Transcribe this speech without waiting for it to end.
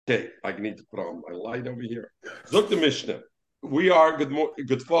Okay, I need to put on my light over here. Look, the Mishnah. We are good.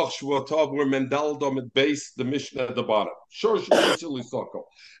 Good Tov. We're Mendaldom at base. The Mishnah at the bottom. Shor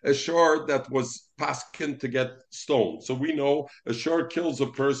a shor that was paskin to get stoned. So we know a shor kills a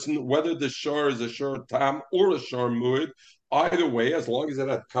person, whether the shor is a shor tam or a shor muid. Either way, as long as it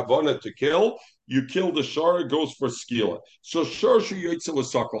had kavana to kill, you kill the shor. It goes for skila. So shor it's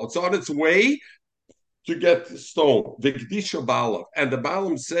on its way to get stoned. The Gdisha Balav. And the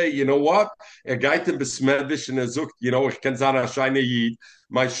Balaam say, you know what? A gaitim besmedish and a zukt, ich can shine yid.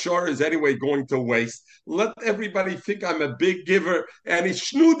 My shore is anyway going to waste. Let everybody think I'm a big giver. And ich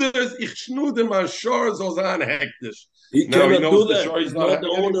schnude my shore so an hektish. He Now he cannot knows do the that. shore He's is not not the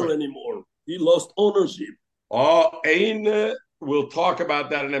having owner anyway. anymore. He lost ownership. Oh, Eine, we'll talk about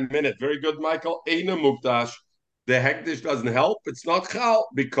that in a minute. Very good, Michael. Eine Mukdash. The hektish doesn't help. It's not chal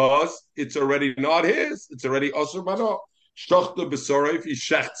because it's already not his. It's already osur bano. Shochte b'sorei, if he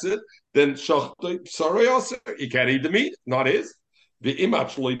shechts it, then shochte b'sorei osur. He can't eat the meat, not his. The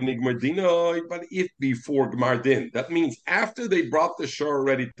imach nigmardina, but if before gmardin, that means after they brought the shore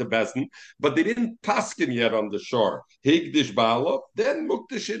already to Bezdin, but they didn't paskin yet on the shore. Higdish ba'alo, then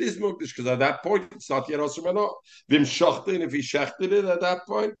mukdish it is mukdish because at that point it's not yet osur bano. Vim shochte, and if he shechted it at that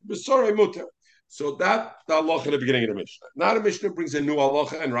point, b'sorei muter. So that the halacha in the beginning of the Mishnah. Now the Mishnah brings a new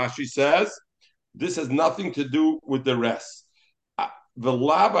halacha, and Rashi says this has nothing to do with the rest. The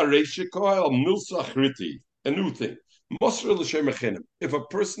lava reishikoil milsachriti, a new thing. If a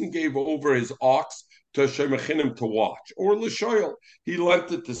person gave over his ox to a shemechinim to watch, or l'shoyel, he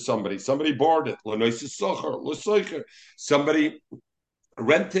lent it to somebody. Somebody bought it. Somebody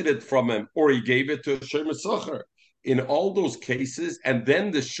rented it from him, or he gave it to a shemesacher. In all those cases, and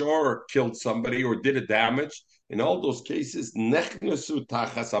then the shore killed somebody or did a damage, in all those cases, nechnesu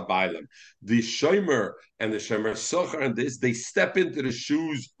tachas abaylim. The shomer and the shomer socher and this, they step into the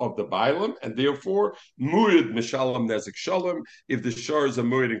shoes of the baylim, and therefore, murid mishalom nezik shalom. If the shore is a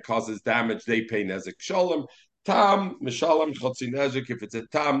murid and causes damage, they pay nezik shalom. Tam mishalom chotzi nezik. If it's a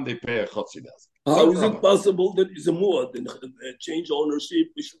tam, they pay a chotzi nezik. How is it possible that he's a muad and change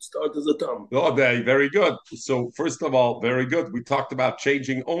ownership? We should start as a tam. Oh, very good. So first of all, very good. We talked about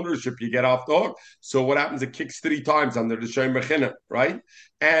changing ownership. You get off the hook. So what happens? It kicks 3 times under the shomer china, right?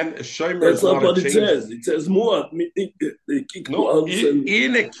 And a shomer That's is not not a what it change. says. It says muad. They kick No, once and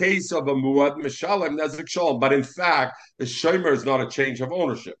in a case of a muad mishalem nezik shalom, but in fact, a shomer is not a change of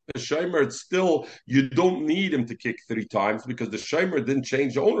ownership. The shomer, it's still you don't need him to kick 3 times because the shomer didn't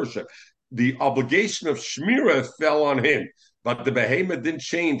change ownership. The obligation of shmira fell on him. But the behemoth didn't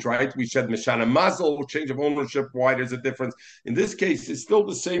change, right? We said Mishana Mazel, change of ownership. Why there's a difference? In this case, it's still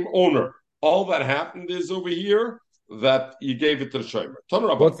the same owner. All that happened is over here that you gave it to the Shomer.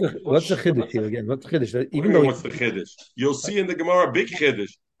 What's the chiddush here again? What's the chiddush? Even though what's the chiddush? You'll see in the Gemara big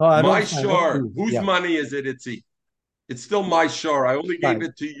chiddush. My shar, whose money is it? It's still my shar. I only gave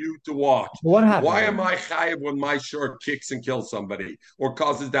it to you to watch. What happened? Why am I chayiv when my shar kicks and kills somebody or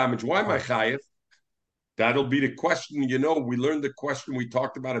causes damage? Why am I chayiv? That'll be the question. We learned the question we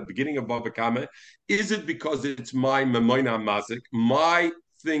talked about at the beginning of Bava Kamma. Is it because it's my memoina mazik, my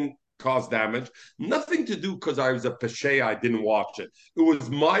thing caused damage? Nothing to do because I was a peshe, I didn't watch it. It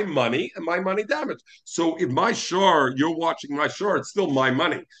was my money and my money damaged. So if my shore, you're watching my shore, it's still my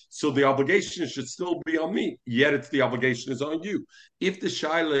money. So the obligation should still be on me. Yet it's the obligation is on you. If the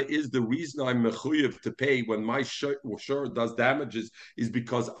shaila is the reason I'm mechuyev to pay when my shore does damages is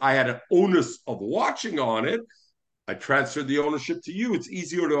because I had an onus of watching on it, I transferred the ownership to you. It's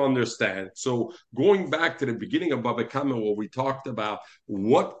easier to understand. So going back to the beginning of Bava Kamma, where we talked about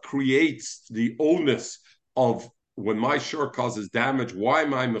what creates the onus of when my shore causes damage, why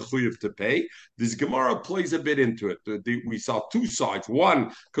am I mechuyev to pay? This Gemara plays a bit into it. We saw 2 sides.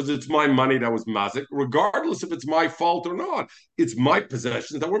 One, because it's my money that was mazik, regardless if it's my fault or not. It's my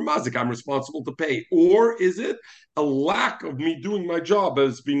possessions that were mazik. I'm responsible to pay. Or is it a lack of me doing my job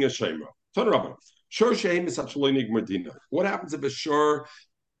as being a shema? Turn around. What happens if a shore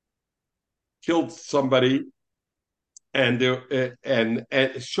killed somebody and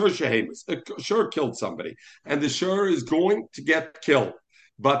shore shehemis, a shore killed somebody, and the shore is going to get killed?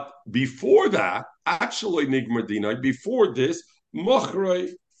 But before that, actually nigmardina, before this,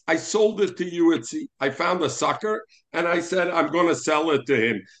 mochrei, I sold it to you. I found a sucker and I said, I'm going to sell it to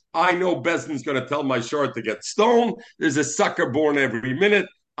him. I know Bezdin's going to tell my shore to get stoned. There's a sucker born every minute.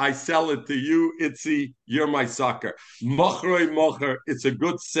 I sell it to you, Itzi, you're my sucker. Mochroi mocher, it's a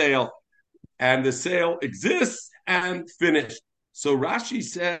good sale. And the sale exists and finished. So Rashi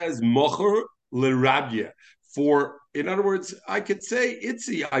says, mocher l'rabya, for In other words, I could say,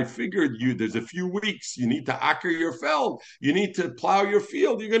 Itzi, I figured there's a few weeks. You need to acker your feld. You need to plow your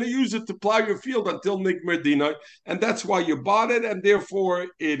field. You're going to use it to plow your field until Nigmer Dinah. And that's why you bought it. And therefore,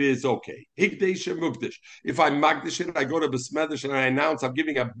 it is okay. Higdesh Mugdish. If I magdish it, I go to Besmedish and I announce I'm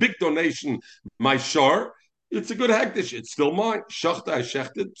giving a big donation, my shar. It's a good hektish. It's still mine. Shachta, I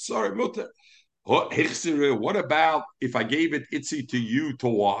shechted. Sorry, mutter. What about if I gave it Itzi to you to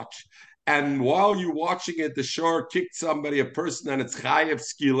watch? And while you're watching it, the shore kicked somebody, a person, and it's chayev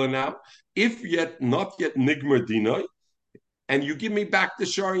skila now. If yet not yet nigmer dinoi, and you give me back the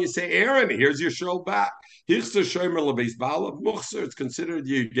shore and you say, Aaron, here's your show back. It's considered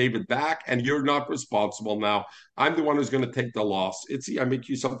you gave it back and you're not responsible now. I'm the one who's going to take the loss. I make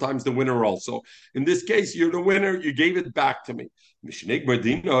you sometimes the winner also. In this case, you're the winner. You gave it back to me.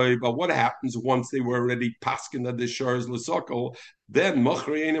 But what happens once they were already paskin that the shore is l'soko? Then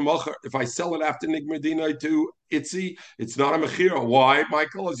if I sell it after Nigmerdina to Itzi, it's not a mechira. Why,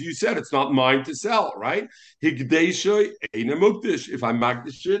 Michael? As you said, it's not mine to sell, right? Higdesha ain't a mukdish. If I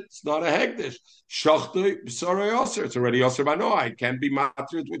magdish it, it's not a hegdish. Shachtoi b'sarei aser. It's already aser bano. I can't be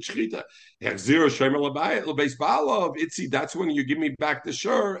matrid with shchita. Hechzira shemer l'bayit l'beis ba'alav Itzi. That's when you give me back the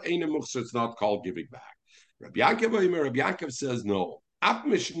shur. Ain't a muksa. It's not called giving back. Rabbi Yaakov says no.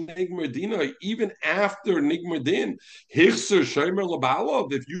 Even after Nigmer Din,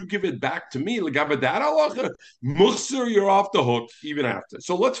 if you give it back to me, you're off the hook even after.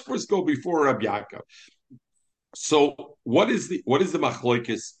 So let's first go before Rabbi Yaakov. So what is the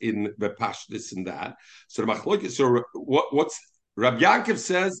machlokes in the pashtus in that? So the machlokes. So what's Rabbi Yaakov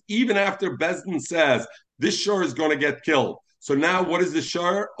says? Even after Bezdin says this shore is going to get killed. So now, what is the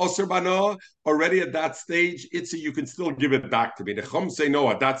shar? Osir bano, already at that stage, you can still give it back to me. The Chum say, no,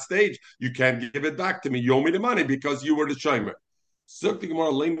 at that stage, you can't give it back to me. You owe me the money because you were the shomer.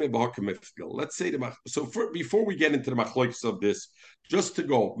 Let's say before we get into the machlokes of this, just to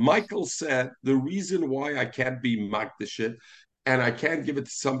go, Michael said the reason why I can't be makdashit and I can't give it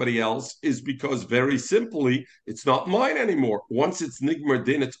to somebody else is because very simply, it's not mine anymore. Once it's nigmer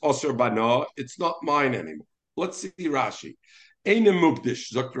din, it's osir bana, it's not mine anymore. Let's see Rashi. Eine Mukdish,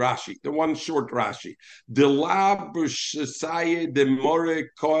 sagt Rashi, the one short Rashi. De la b'shasaye de more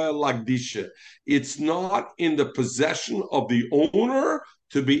koel lagdisha. It's not in the possession of the owner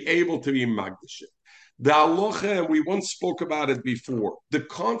to be able to be magdisha. The halacha, and we once spoke about it before, the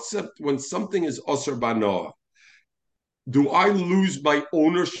concept when something is osir banoah, do I lose my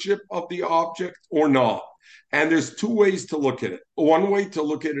ownership of the object or not? And there's two ways to look at it. One way to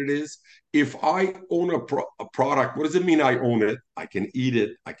look at it is, if I own a product, what does it mean I own it? I can eat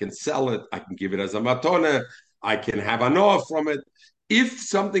it, I can sell it, I can give it as a matone, I can have anoah from it. If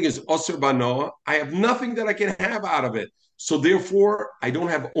something is osir banoah, I have nothing that I can have out of it. So therefore, I don't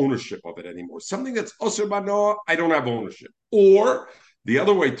have ownership of it anymore. Something that's osir banoah, I don't have ownership. Or the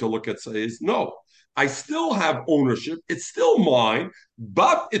other way to look at it is, no, I still have ownership. It's still mine,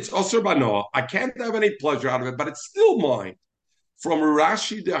 but it's osir banoah. I can't have any pleasure out of it, but it's still mine. From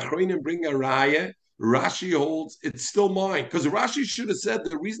Rashi, the Achronim bring a raya. Rashi holds it's still mine because Rashi should have said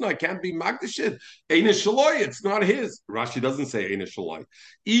the reason I can't be magdashit Eina Shaloi, it's not his. Rashi doesn't say Eina Shaloi.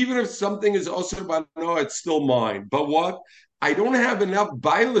 Even if something is osir banoah, it's still mine. But what? I don't have enough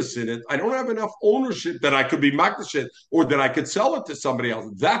bilis in it. I don't have enough ownership that I could be makdashit or that I could sell it to somebody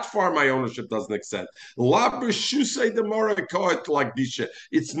else. That far, my ownership doesn't extend.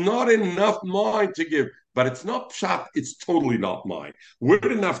 It's not enough mine to give. But it's not pshat, it's totally not mine. Where the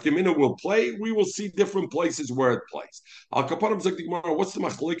nafkamina will play, we will see different places where it plays. Al Kaparam Zakti Gemara, what's the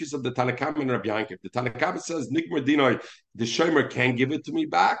machlokes of the Tanakam and Rabbi Yankov? The Tanakam says, Nikmer Dinoi, the Shomer can give it to me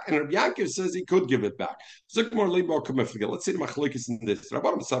back, and Rabbi Yankov says he could give it back. Zakmar Leibar Kamefriga. Let's say the machlokes in this.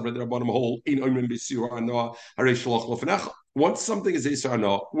 Rabbanim Sabra, Rabbanim Hol, in Omen Bisiur Anoah, Harei Shalach Lofenecha. Once something is Isar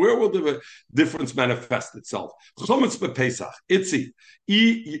Anoah, where will the difference manifest itself? Chometz bePesach, Itzi,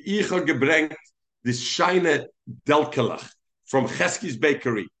 Icha gebrengt, this Shaina Delkelach from Cheski's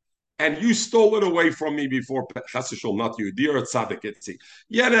bakery, and you stole it away from me before Chasishol, not you, dear Tzadik Itzi.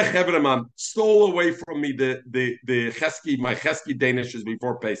 Yenech Hebreman stole away from me the Cheski, my Cheski Danishes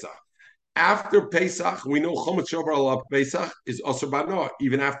before Pesach. After Pesach, we know Chomet Shovar al Pesach is Osir Banoah,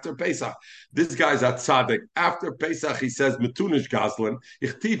 even after Pesach. This guy's at Tzadik. After Pesach, he says, Metunish Gazlan,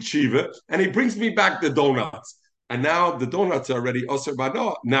 Ichtit Shiva, and he brings me back the donuts. And now the donuts are already osir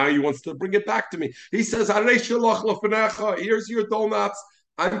banoah. Now he wants to bring it back to me. He says, here's your donuts.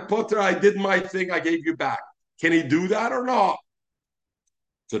 I'm Potter. I did my thing. I gave you back. Can he do that or not?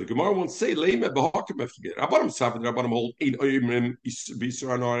 So the Gemara won't say leime b'hakim efgir. Rabbanim saved, Rabbanim hold ein oimrim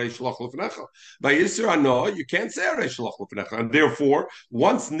b'isur ano arei shalach lefnecha. By isur ano, you can't say arei shalach lefnecha, and therefore,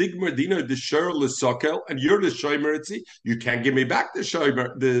 once nigmer dina the shur l'sokel, and you're the shoymeritzi, you can't give me back the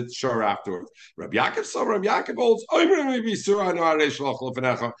shur afterwards. Rabbi Yaakov saw Rabbi Yaakov holds oimrim b'isur ano arei shalach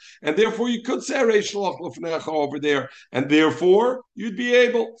lefnecha, and therefore you could say arei shalach lefnecha over there, and therefore you'd be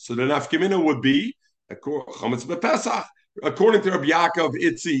able. So the nafkamina would be chametz b'pesach. According to Rabbi Yaakov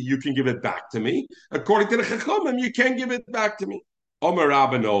Itzi, you can give it back to me. According to the Chachamim, you can't give it back to me. Omer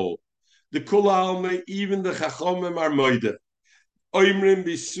Rabbano, the Kula Alma, even the Chachamim are moide. Oimrim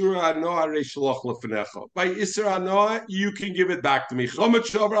b'isura anoa reishloch lefnecha. By isura anoa, you can give it back to me. Chomet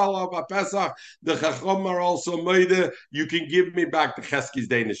shover alav Pesach. The Chacham are also moide. You can give me back the cheskis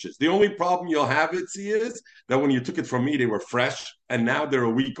danishes. The only problem you'll have it is that when you took it from me, they were fresh, and now they're a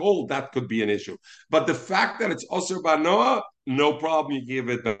week old. That could be an issue. But the fact that it's osur banoa, no problem. You give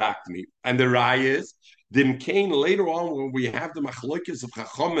it back to me. And the raya is. Then Cain later on, when we have the machlokes of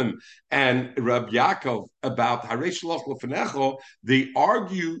Chachamim and Rab Yaakov about Haresh Loch Lefenecho, they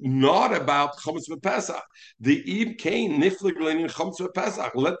argue not about Chometz B'Pesach. The Ib Cain niflig lenin Chometz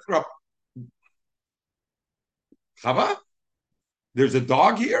B'Pesach. Let Rab Chava. There's a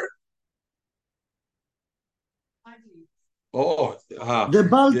dog here. Oh, the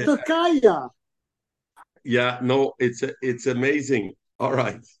Baltakaya. Yeah, no, it's amazing. All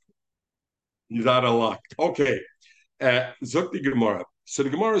right. He's out of luck. Okay. Zok the Gemara. So the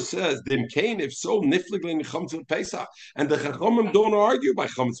Gemara says, "Then Cain, if so, nifligli Chametz Pesach." And the Chachamim don't argue by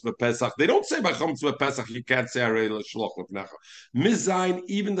Chametz Pesach. They don't say by Chametz Pesach you can't say Arei Shloch Lefnecha. Mizayin,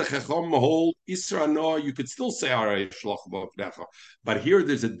 even the Chachamim hold Isra Noah, you could still say Arei Shloch Lefnecha. But here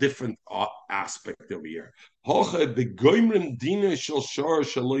there's a different aspect over here. Hoche the Goimrim Dina Shel Shor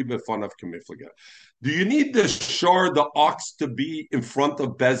Shaloi Befanav Kamifliga. Do you need the shor, the ox, to be in front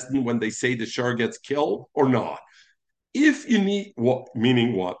of Bezdin when they say the shor gets killed or not? If you need what,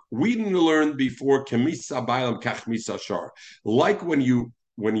 meaning what? We didn't learn before Kamisa Bailam Kachmisa Shor. Like when you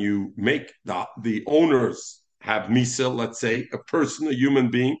make the owners have Misa, let's say, a person, a human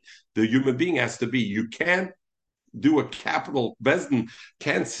being, the human being has to be. You can't do a capital Bezdin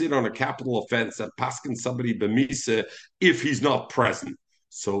can't sit on a capital offense and paskin somebody b'misa if he's not present.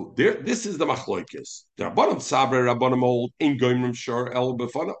 So there, this is the machlokes. The Rabbanim Sabre, Rabbanim Old, in Goimrim Shor El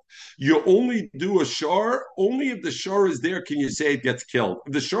Befana. You only do a shor only if the shor is there. Can you say it gets killed?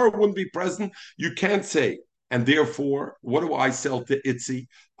 If the shor wouldn't be present, you can't say. And therefore, what do I sell to Itzi?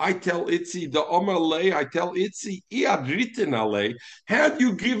 I tell Itzi, the Omer Lei, I tell Itzi, Iadritin Ale, had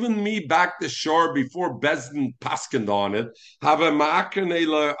you given me back the shore before Bezdin paskined on it, have a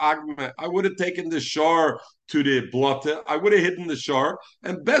I would have taken the shore to the blotte, I would have hidden the shore,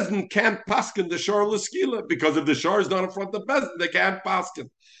 and Bezdin can't paskin the shore l'skila, because if the shore is not in front of Bezdin, they can't paskin.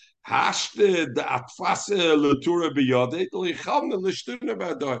 Hashte the atfase letura biyade lichamne lishtuna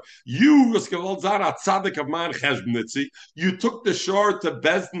badar. You was gewollt sein a tzaddik of man cheshbnitzi. You took the shore to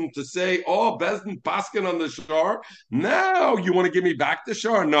Bezdin to say, "Oh, Bezdin paskin on the shore." Now you want to give me back the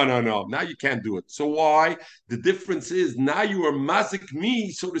shore? No. Now you can't do it. So why? The difference is now you are mazik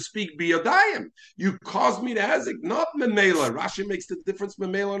me, so to speak, biyadayim. You caused me to hazik, not memela. Rashi makes the difference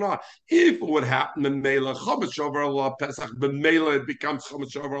memela or not. If it would happen memela, chomesh over Allah Pesach, memela it becomes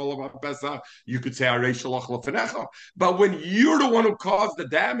chomesh over Allah. You could say Arei Shalach Lefenecha, but when you're the one who caused the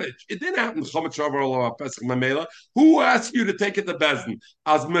damage, it didn't happen. Who asked you to take it to Bezdin?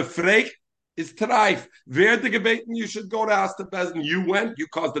 As mefreik is treif. Where the gebeten you should go to ask the Bezdin. You went, you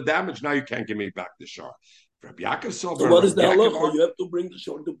caused the damage. Now you can't give me back the shor. Rabbi Yaakov saw. So what is the halacha? You have to bring the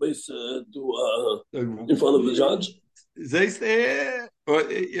shor to base in front of the judge.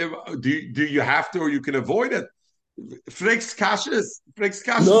 Do you have to, or you can avoid it? Fricks Kashes.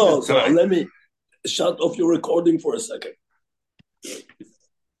 No, so let me shut off your recording for a second.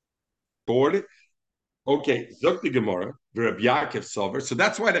 Bored? Okay, Zok the Gemara, Rabbi Yaakov Sover. So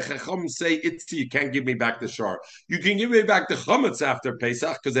that's why the Chacham say you can't give me back the shor. You can give me back the chametz after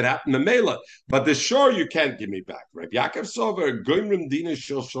Pesach because it happened to Mela, but the shor you can't give me back. Rabbi Yaakov Sover, Goimrim Dina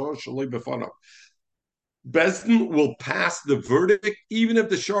Shel Shor Shaloi Befanav. Bezdin will pass the verdict even if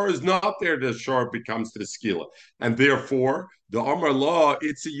the shor is not there. The shor becomes the skila, and therefore the Amar law.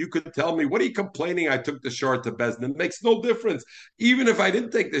 You could tell me, what are you complaining? I took the shor to Bezdin. It makes no difference, even if I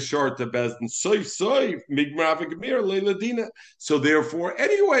didn't take the shor to Bezdin. Soif migmar v'gemir leiladina. So therefore,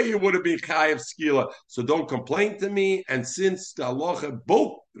 anyway, it would have been chayav skila. So don't complain to me. And since the halacha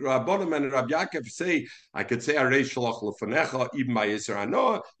both Rabbanim and Rabbi Yaakov say, I could say Arei Shalach Lefenecha even by Yisra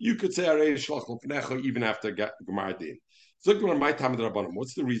Anoah. You could say Arei Shalach Lefenecha even after Gemar Din. So my time of the Rabbanim.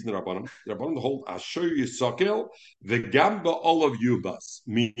 What's the reason the Rabbanim? The Rabbanim hold Asher Yisakel the Gamba all of Yubas.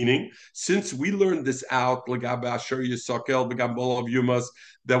 Meaning, since we learned this out, Lagaba Asher Yisakel the Gamba all of Yumas,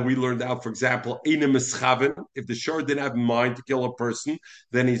 that we learned out, for example, Eina Mischavin. If the shor didn't have in mind to kill a person,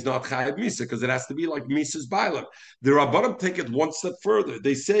 then he's not Chayav Misa because it has to be like Misa's Bailam. The Rabbanim take it one step further.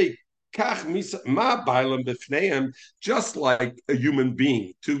 They say Kach misa ma bailam b'fneim, just like a human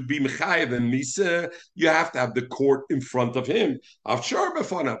being. To be mechayev and misa, you have to have the court in front of him. Avshar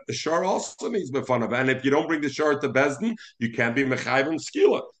b'fanav. The shar also needs b'fanav, and if you don't bring the shar to bezdin, you can't be mechayev and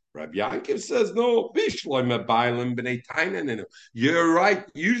skila. Rabbi Yankiv says no. Bishloim bailam b'nei tainen. You're right.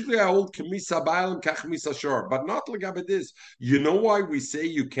 Usually I hold kamisa bailam kach misa shar, but not like this. You know why we say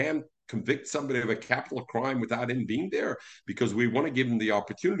you can't convict somebody of a capital crime without him being there? Because we want to give him the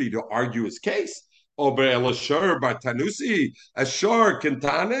opportunity to argue his case. Ober Elashar Bartanusi, a shor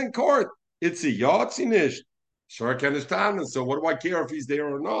kentana in court. It's a yatzinish. Shor kanistana. So what do I care if he's there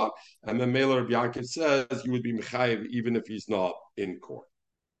or not? And then Mailer Yaakov says you would be mechayev even if he's not in court.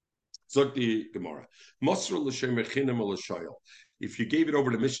 Zog the Gemara. Mosra l'shem mechinim l'shayil. If you gave it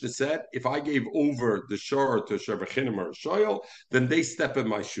over, the Mishnah said, if I gave over the shor to Shebechinim or Shoyal, then they step in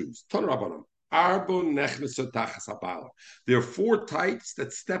my shoes. Ton Rabbanim. There are 4 types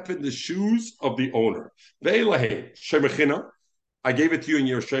that step in the shoes of the owner. I gave it to you in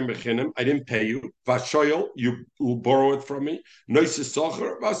your Shemechinim. I didn't pay you. Vashoyal, you will borrow it from me. Rent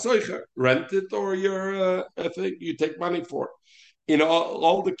it or your thing, you take money for it. In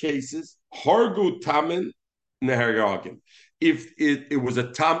all the cases, Hargu Tamin Neheragim. If it was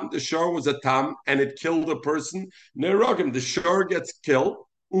a tam, the shor was a tam, and it killed a person, Neheragim, the shor gets killed.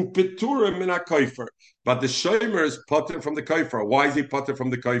 Upetura min koifer, but the shomer is putter from the koifer. Why is he putter from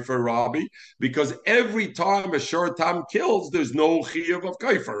the koifer, Rabbi? Because every time a shor tam kills, there's no chiyuv of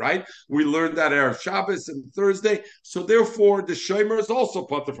koifer, right? We learned that Erev Shabbos and Thursday, so therefore the shomer is also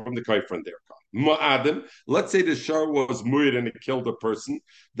putter from the koifer in their Ma'adim. Let's say the shor was mu'id and it killed a person.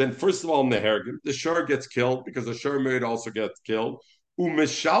 Then first of all, nehergim, the shor gets killed because the shor mu'id also gets killed.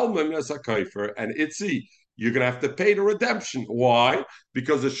 Umeshalmim as a koifer, and itzi. You're going to have to pay the redemption. Why?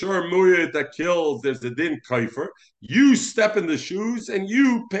 Because the shor muyad that kills, there's a din kaifer. You step in the shoes and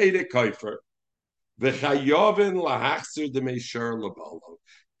you pay the kaifer.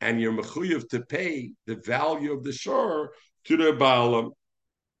 And you're mechuyev to pay the value of the shor to the baalam.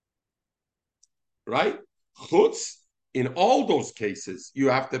 Right? Chutz, in all those cases, you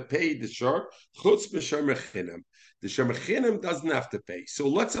have to pay the shor. Chutz b'shor mechinim. The Shemechinim doesn't have to pay. So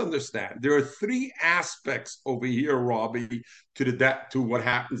let's understand. There are 3 aspects over here, Robbie, to what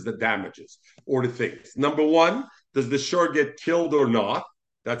happens, the damages or the things. Number 1, does the shor get killed or not?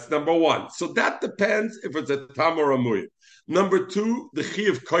 That's number 1. So that depends if it's a tam or a muyim. Number 2, the chi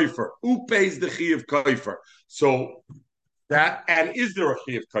of kaifer. Who pays the chi of kaifer? So that, and is there a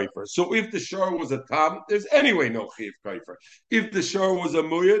chi of kaifer? So if the shor was a tam, there's anyway no chi of kaifer. If the shor was a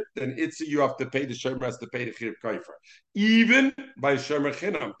muyad, then it's you have to pay, the shor has to pay the chi of kaifer, even by shomer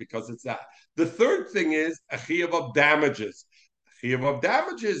chinam, because it's that. The third thing is a chi of damages. Chi of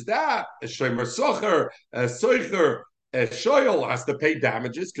damages that a shomer socher, a soicher, a shoyal has to pay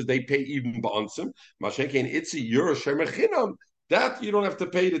damages because they pay even ba'ansim. Mashenkein itzi you're a shomer chinam, that you don't have to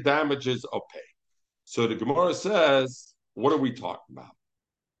pay the damages of pay. So the Gemara says, what are we talking about?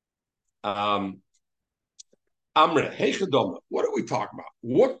 Amre, Heichadoma, what are we talking about?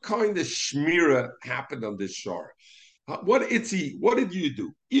 What kind of shmira happened on this shor? What did you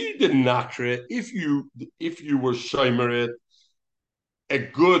do? If you were shomer it, a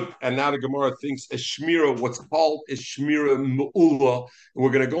good, and now the Gemara thinks a shmira, what's called a shmira mu'ula.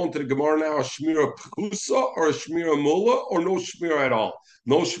 We're going to go into the Gemara now, a shmira pchusa or a shmira mu'ula, or no shmira at all.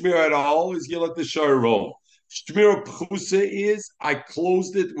 No shmira at all is you let the shor roll. Shmira pchusa is I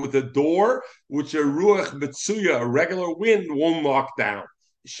closed it with a door which a ruach betsuya, a regular wind, won't knock down.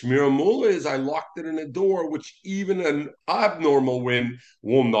 Shmira mula is I locked it in a door which even an abnormal wind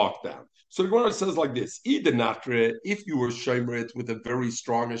won't knock down. So the Gemara says like this: if you were shomer it with a very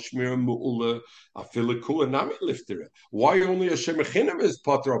strong shmira mula, afilikula nami lifter. Why only a shemechinim is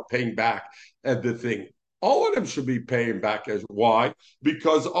potter of paying back at the thing? All of them should be paying back. As why?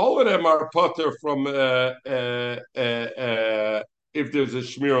 Because all of them are potter from if there's a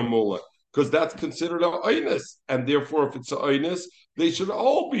shmira mula, because that's considered an oinus, and therefore, if it's an oinus, they should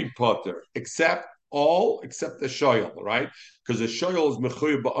all be potter, except the shoyal, right? Because the shoyal is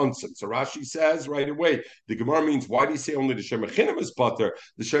mechuyah ba'ansim. So Rashi says right away, the Gemara means, why do you say only the shemechinim is potter?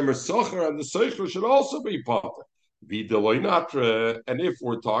 The shemer socher and the socher should also be potter. And if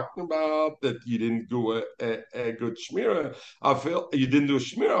we're talking about that you didn't do a good shmira, I feel you didn't do a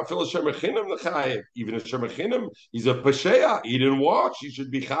shmira. I feel a shemechinim lechayev. Even a shemechinim, he's a pasheya. He didn't watch. He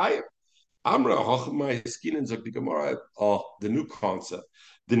should be chayev. Amra hochmai skinin zok the Gemara. Oh, the new concept.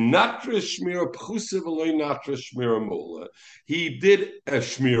 The natra shmira pchusa v'loy natra shmira mula. He did a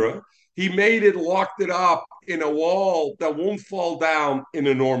shmira. He made it, locked it up in a wall that won't fall down in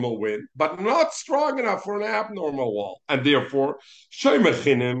a normal wind, but not strong enough for an abnormal wall. And therefore,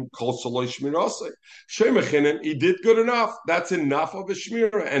 Shemachinim kol saloi shmirase. Shemachinim, he did good enough. That's enough of a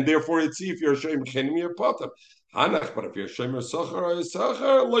shmira. And therefore, it's if you're Shemachinim, you're potem. Hanach, but if you're Shemer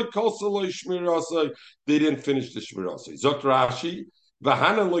Socher, like kol saloi shmirase, they didn't finish the shmirase. Zot Rashi,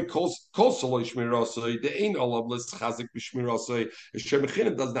 V'hana like kol saloi shmirasei. The ain't all of this chazik b'shmirasei. A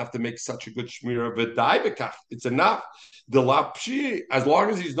shemechinim doesn't have to make such a good shmira. V'dai b'kach. It's enough. The lapshi, as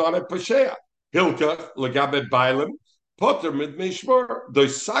long as he's not a pasheya. Hilka legabe bailim potter mid mishmor. Do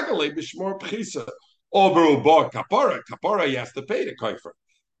sagale b'shmor pchisa. Overu bar kapara. Kapara, he has to pay the kaifer.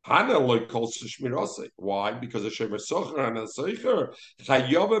 Hana like calls to shmirase. Why? Because a shemer socher and a socher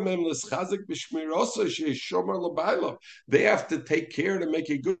chayovim em leschazik b'shmirase she shomer lebailo. They have to take care to make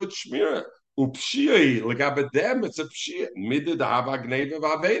a good shmira. Upshiyah legabe them, it's a pshiyah. Midid hava gneva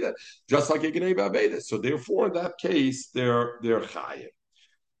v'aveda, just like a gneva v'aveda. So therefore, in that case, they're chayiv.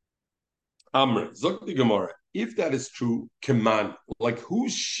 Amr zok the Gemara. If that is true, keman, like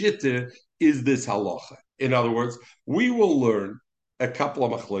whose shitta is this halacha? In other words, we will learn a couple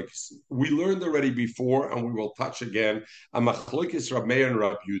of machlokes. We learned already before, and we will touch again, a machlokes Rab Meir and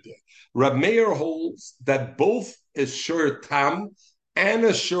Rab Yehuda. Rab Meir holds that both a shur tam and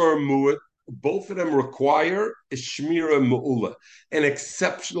a shur mu'at, both of them require a shmira mu'ula, an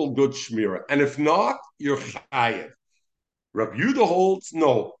exceptional good shmira. And if not, you're chayiv. Rab Yehuda holds,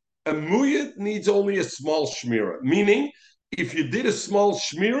 no, a mu'at needs only a small shmira, meaning if you did a small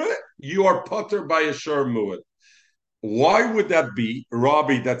shmira, you are putter by a shur mu'at. Why would that be,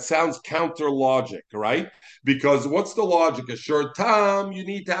 Robbie? That sounds counter logic, right? Because what's the logic? A shur tam, you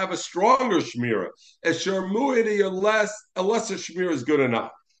need to have a stronger shmira. A shur mu'idi, a lesser shmira is good enough.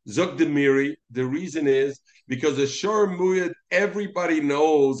 Zuk demiri, the reason is because a shur mu'id, everybody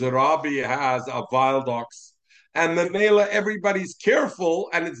knows that Robbie has a wild ox. And the mela, everybody's careful,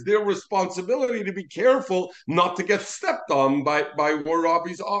 and it's their responsibility to be careful not to get stepped on by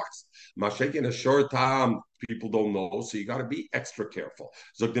Robbie's ox. Mashakin a short time, people don't know, so you got to be extra careful.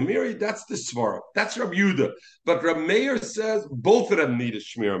 Zogdemiri, that's the svara. That's Rab Yehuda. But Rab Meir says both of them need a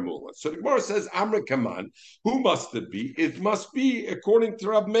shmir mula. So the Gemara says, Amra Kaman, who must it be? It must be according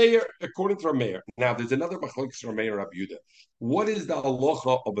to Rab Meir, according to Rab Meir. Now, there's another machlokes Rab Meir, Rab Yehuda. What is the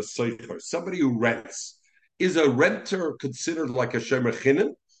halacha of a seicher? Somebody who rents. Is a renter considered like a shemer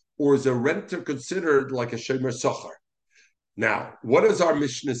chinen, or is a renter considered like a shemer socher? Now, what does our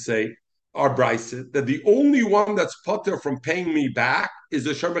Mishnah say? Our Brisa, that the only one that's putter from paying me back is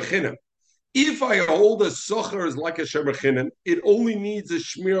a shemer chinen. If I hold a socher as like a shemer chinen, it only needs a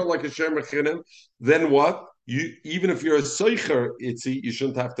shmir like a shemer chinen. Then what? You, even if you're a seicher, you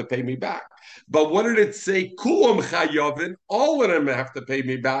shouldn't have to pay me back. But what did it say? Kulam chayovin, all of them have to pay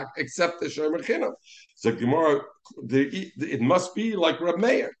me back except the shemer chinen. So Gemara, it must be like Rab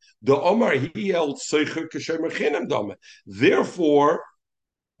Meir. The Omar he held seicher kashemer chinem dame. Therefore,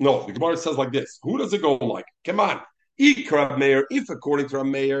 no, the Gemara says like this. Who does it go like? Come on. Rab Meir, if according to Rab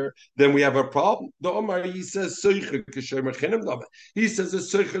Meir, then we have a problem. The Omar he says seicher kashemer chinem dame. He says the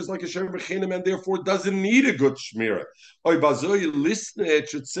seicher is like a shemer chinem and therefore doesn't need a good shmira. Oy bazoy listen, it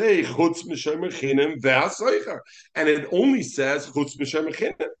should say chutz m'shemer chinem ve'aseicher, and it only says chutz m'shemer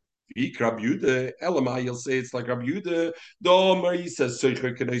chinem. Rab Yehuda, Elamai, you'll say it's like Rab Yehuda. Domer, he says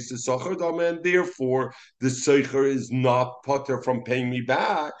Seicher K'neis Socher Domer, and therefore the Seicher is not putter from paying me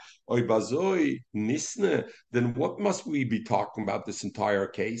back. Oy bazoi nisne. Then what must we be talking about this entire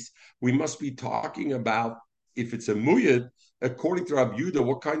case? We must be talking about if it's a muyad. According to Rab Yehuda,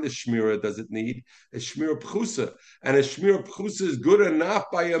 what kind of shmira does it need? A shmira pchusa, and a shmira pchusa is good enough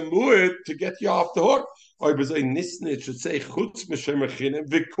by a muyad to get you off the hook. Or it should say chutz m'shemer chinem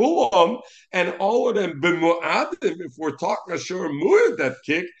v'kulam, and all of them b'mu'adim. If we're talking a shur mu'ad that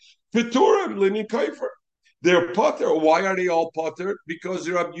kick, v'turim linin kaifer. They're potter. Why are they all potter? Because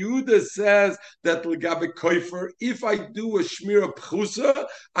Rab Yehuda says that legabe kaifer, if I do a shmira pchusa,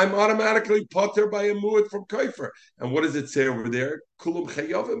 I'm automatically potter by a mu'ad from kaifer. And what does it say over there? Kulum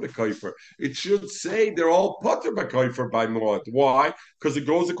chayavim b'kaifer. It should say they're all potter by kaifer by mu'ad. Why? Because it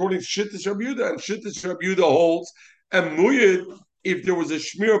goes according to Shittish Rab Yehuda, and Shittish Rab Yehuda holds a mu'ad. If there was a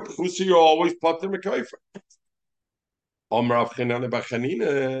shmira pchusa, you're always potter by kaifer. Omar Avchinane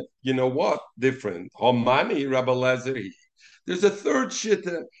Bachanina, you know what? Different. Homani Rabbi Lezer. There's a third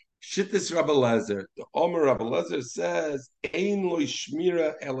shitta. Shittis Rabbi Lezer. The Omar Rabbi Lezer says, Ein lo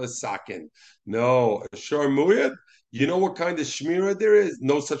shmira elasakin. No, a sharmuyad. You know what kind of shmira there is?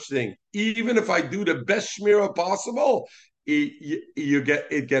 No such thing. Even if I do the best shmira possible, you get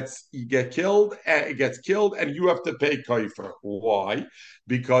killed, it gets killed, and you have to pay kaifer. Why?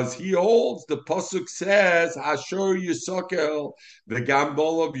 Because he holds the pasuk says Asher Yisakel the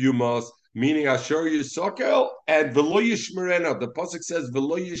gambol of Yumas, meaning Asher Yisakel and Velo Yishmerena. The pasuk says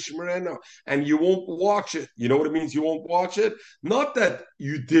Velo Yishmerena, and you won't watch it. You know what it means? You won't watch it. Not that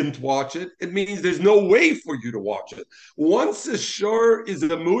you didn't watch it. It means there's no way for you to watch it. Once a shur is a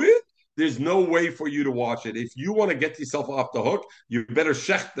muyit, there's no way for you to watch it. If you want to get yourself off the hook, you better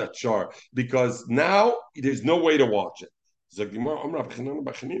shech that shar because now there's no way to watch it. He says,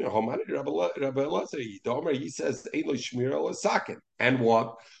 and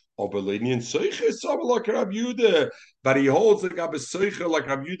what? But he holds like Rabbi Seicher, like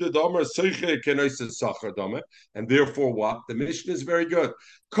Rabbi Yudah Domer, Seicher kenoises Sacher Domer, and therefore what? The mission is very good.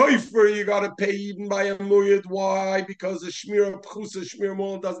 Koifer, you got to pay even by a muyad. Why? Because the Shmir of Pchusa, Shmir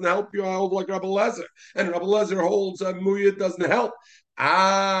Mul doesn't help you. I hold like Rabbi Lezer, and Rabbi Lezer holds a muyad doesn't help.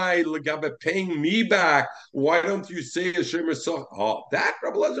 I Legabe paying me back. Why don't you say a Shemer Sacher? Oh, that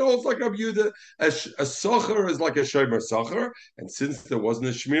Rabbi Lezer holds like Rabbi Yudah. A Sacher is like a Shemer Sacher, and since there wasn't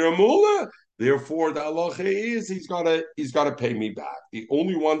a Shmir Mula, therefore, the halacha is he's got to pay me back. The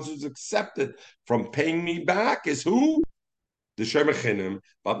only ones who's accepted from paying me back is who? The Shemechinim,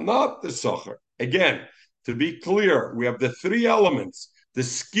 but not the Socher. Again, to be clear, we have the three elements: the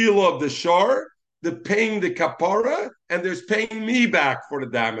skill of the shar, the paying the kapara, and there's paying me back for the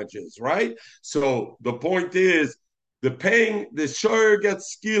damages, right? So the point is, the shar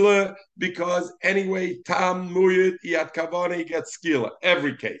gets skila because anyway, tam muyit yat kavani gets skila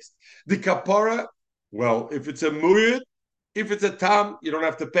every case. The kapara, well, if it's a muyit, if it's a tam, you don't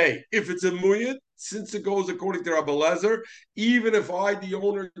have to pay. If it's a muyit, since it goes according to Rabbi Lezer, even if I, the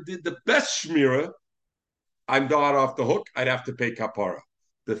owner, did the best shmira, I'm not off the hook. I'd have to pay kapara.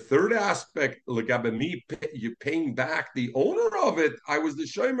 The third aspect, me, you paying back the owner of it. I was the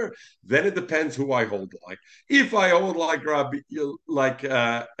shomer. Then it depends who I hold like. If I hold like Rabbi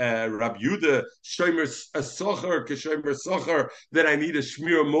Yudah, shomer a socher, keshomer socher, then I need a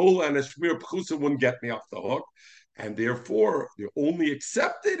shmir mul and a shmir pchusa wouldn't get me off the hook. And therefore, the only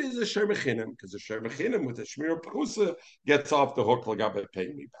accepted is a shemechinim, because a shemechinim with a shmir pchusa gets off the hook. Legabe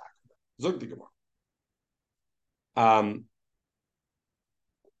paying me back. Zog the Gemara.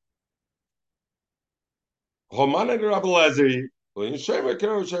 Abaye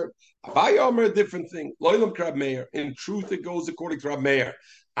Omer, a different thing. Loilam Krab Meir. In truth, it goes according to Rab Meir.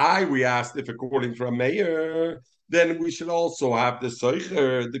 We asked if according to Rab Meir, then we should also have the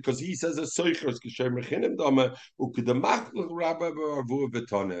Seicher, because he says a Seicher is Kishem Mechinim Dama,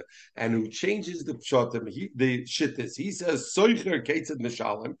 and who changes the Pshatim, the Shittis. He says Seicher Ketzad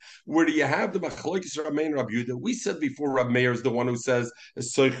Mishalim. Where do you have the Machlokes Rab Meir and Rab Yehuda? We said before Rab Meir is the one who says a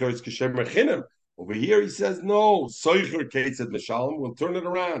Seicher is Kishem Mechinim. Over here, he says, no, Soicher Ketzad Mishalim, we'll turn it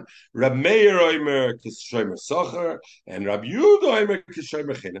around. Rab Meir Oimer Kishomer Socher, and Rab Yehuda Oimer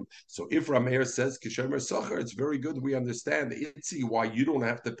Kishomer Chinim. So if Rab Meir says Kishomer Socher, it's very good. We understand. Itzi, why you don't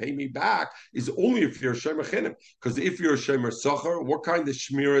have to pay me back is only if you're Shomer Chinim. Because if you're Shomer Socher, what kind of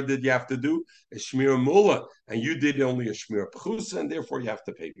Shmira did you have to do? A Shmira Mula. And you did only a Shmira Pchusa, and therefore you have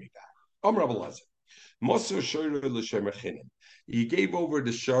to pay me back. Rabbi Lezer. Moser Shoyer L'Shomer Chinim. He gave over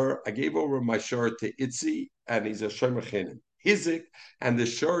the shur. I gave over my shur to Itzi, and he's a shomer chinim. Hizik, and the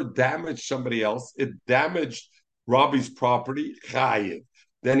shur damaged somebody else. It damaged Robbie's property. Chayiv.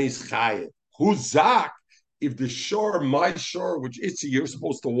 Then he's chayiv. Huzak. If the shur, my shur, which Itzi you're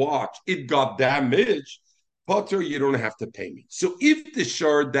supposed to watch, it got damaged. Potter, you don't have to pay me. So if the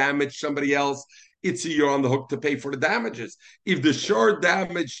shur damaged somebody else, you're on the hook to pay for the damages. If the shur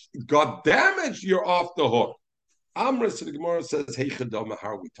got damaged, you're off the hook. Amra, so the Gemara says, hey, Chadama, how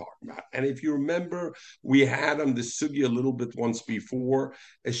are we talking about? And if you remember, we had on the sugi a little bit once before.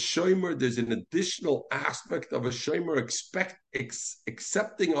 A shomer, there's an additional aspect of a shomer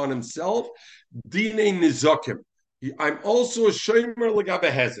accepting on himself, dine nizakim. I'm also a shomer legabe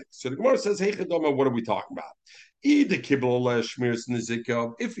hezek. So the Gemara says, hey, Chadama, what are we talking about? If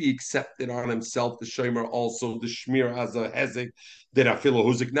he accepted on himself the shomer also the shmir as a hezek, then I feel a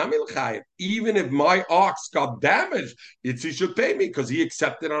huzik nami l'chayim. Even if my ox got damaged, he should pay me because he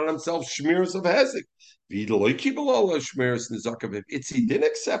accepted on himself shmirs of hezek. Itzi didn't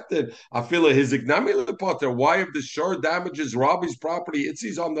accept it. I feel his ignami potter. Why if the shore damages Robbie's property,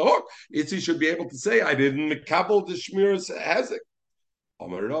 Itzi's on the hook. Itzi should be able to say, I didn't makabel the shmiras hezek.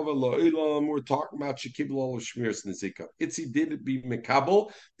 We're talking about Shekibel all of Shmiras Nizika. Itzi did be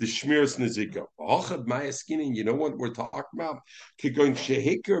Mekabel, the Shmiras Nizika. You know what we're talking about? When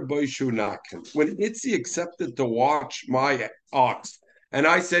Itzi accepted to watch my ox, and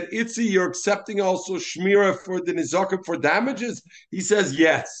I said, Itzi, you're accepting also Shmira for the Nizaka for damages? He says,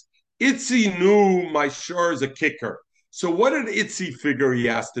 yes. Itzi knew my shore is a kicker. So what did Itzi figure he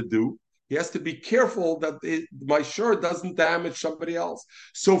has to do? He has to be careful that my shirt doesn't damage somebody else.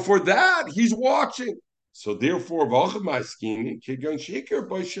 So for that, he's watching. So therefore,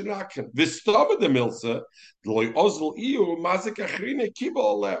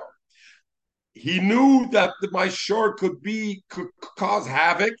 he knew that my shirt could cause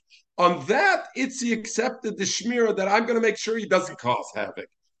havoc. On that, Itzi accepted the shmira that I'm going to make sure he doesn't cause havoc.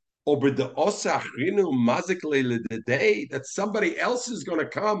 Over the day that somebody else is going to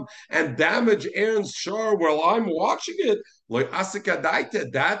come and damage Aaron's shore while I'm watching it,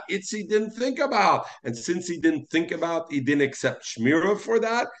 that Itzi didn't think about. And since he didn't think about, he didn't accept Shmira for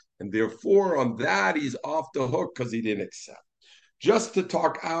that. And therefore, on that, he's off the hook because he didn't accept. Just to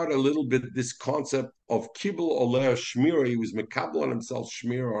talk out a little bit this concept of Kibbul Oleh Shmira, he was Mekabel on himself,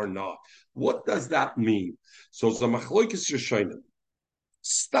 Shmira or not. What does that mean? So, Zamachloikis Yeshayim.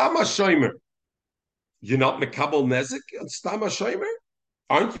 Stama Shomer. You're not Mekabel Nezik and Stama Shomer?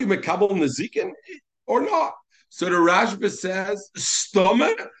 Aren't you Mekabel Nezikin or not? So the Rashba says,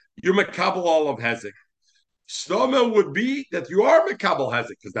 Stoma, you're Mekabel all of Hezek. Stoma would be that you are Mekabel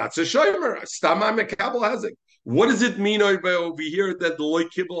Hezek, because that's a Shomer. Stama Mekabel Hezek. What does it mean over here that the Loy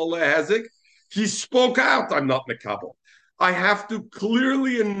Kibbel Hezek? He spoke out, I'm not Mekabel. I have to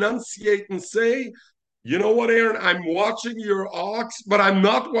clearly enunciate and say, you know what, Aaron? I'm watching your ox, but I'm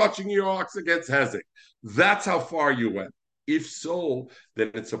not watching your ox against Hezek. That's how far you went. If so,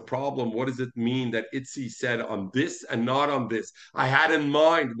 then it's a problem. What does it mean that Itzi said on this and not on this? I had in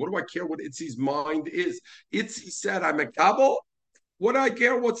mind. What do I care what Itzi's mind is? Itzi said, I'm a Kabul. What do I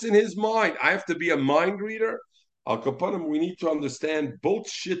care what's in his mind? I have to be a mind reader. Al Kapanim, we need to understand both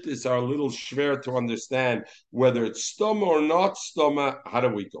shittis are a little schwer to understand whether it's stoma or not stoma. How do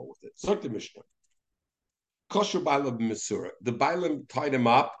we go with it? Zok the Mishnah. Kosher Bailam Misura. The Bailam tied him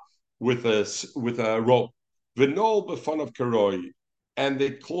up with a rope. Vinol befun of Karoi. And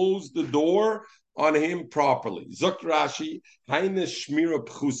they closed the door on him properly. Zuk Rashi, Haine Shmira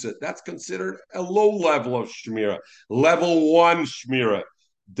Pchusa. That's considered a low level of Shmira. Level 1 Shmira.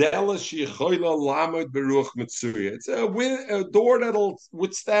 It's a door that'll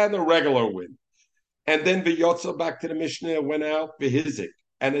withstand a regular wind. And then the Yotza back to the Mishnah went out, Behizik.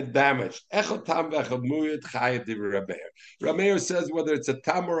 And it damaged. Rameir says whether it's a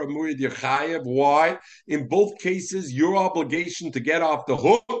tam or a muyid, you're chayev. Why? In both cases, your obligation to get off the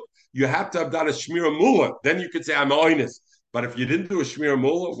hook, you have to have done a shmira mula. Then you could say, I'm oinus. But if you didn't do a shmira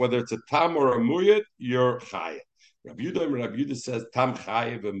mula, whether it's a tam or a muyid, you're chayev. Rabbi Yudah says, tam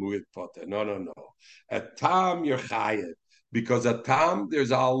chayev and muyid poter. No. A tam, you're chayev. Because a tam, there's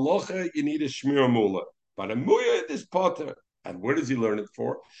a halacha, you need a shmira mula. But a muyid is poter. And where does he learn it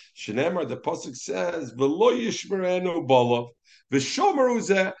for? Shenemar, the pasuk says, "V'lo yishmerenu bolav." The shomer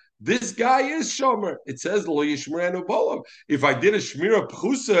uzeh. This guy is shomer. It says lo yishmerenu bolav. If I did a shmira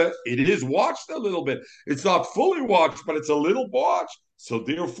pchusa, it is watched a little bit. It's not fully watched, but it's a little watched. So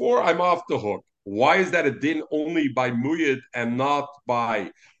therefore, I'm off the hook. Why is that a din only by muyid and not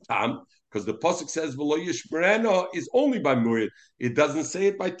by tam? Because the pasuk says "V'lo yishmerenu" is only by muyid. It doesn't say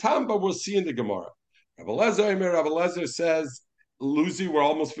it by tam, but we'll see in the Gemara. Rabbi Lezer says, Lucy, we're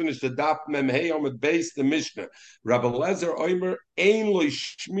almost finished. The Daf Memhei Omid base the Mishnah. Rabbi Lezer Omer Ein Lo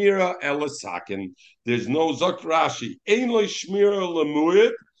Shmira Elasakin. There's no Zok Rashi. Ein Lo Shmira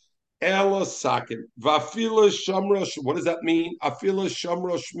Lemuit Elasakin. Vafila Shamra. What does that mean? Afila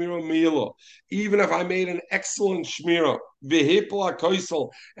Shamra Shmira Milo. Even if I made an excellent Shmira, Vihipla Koisel,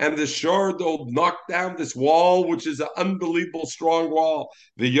 and the shard will knock down this wall, which is an unbelievable strong wall.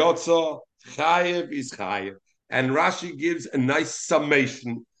 The Yotza. Chayev is chayev, and Rashi gives a nice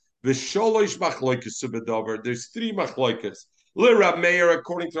summation. The sholosh machloikas subedover. There's 3 machloikas. Le Rab Meir,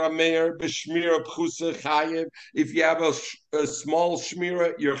 according to Rab Meir, b'shmira pchusa chayev. If you have a small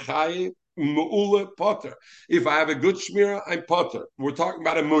shmira, you're chayev. Mu'ula potter. If I have a good shmira, I'm potter. We're talking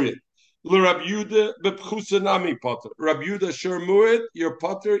about a muyit. Le Rab Yudah b'pchusa nami potter. Rab Yudah sure muyit, you're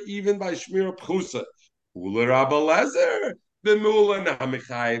potter even by shmira pchusa. Ule Rab Lezer.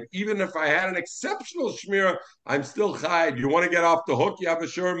 Even if I had an exceptional shmira, I'm still chayiv. You want to get off the hook, you have a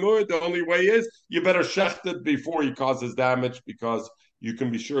sure mu'ud. The only way is you better shecht it before he causes damage because you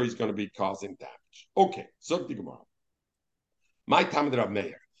can be sure he's going to be causing damage. Okay, so the Gemara. My Talmud Rav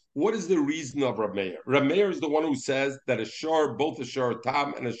Meir. What is the reason of Rav Meir? Rav Meir is the one who says that a shor, both a shor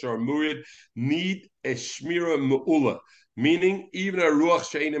tam and a shor mu'ud, need a shmira mu'ula, meaning even a ruach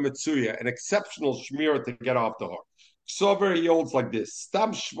she'ena metzuya, an exceptional shmira to get off the hook. Sover, he holds like this: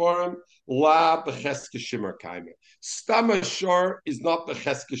 Stam shvarim la becheske shimmer kaime. Stam ashar is not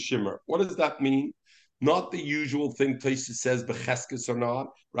becheske shimmer. What does that mean? Not the usual thing Tosfos says becheskes or not.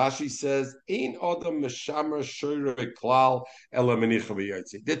 Rashi says ein adam meshamer shoyre klal ela menicha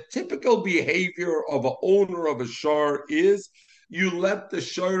v'yotzi. The typical behavior of an owner of a shar is you let the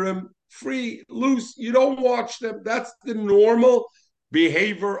shorim free, loose. You don't watch them. That's the normal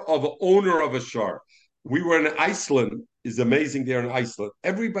behavior of an owner of a shar. We were in Iceland. Is amazing there in Iceland.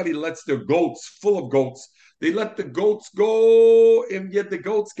 Everybody lets their goats, full of goats. They let the goats go and get the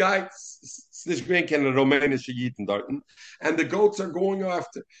goats guys. And the goats are going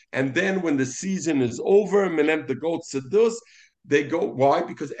after. And then when the season is over, the goats sedus, they go. Why?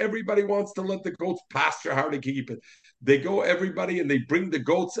 Because everybody wants to let the goats pasture how to keep it. They go, everybody, and they bring the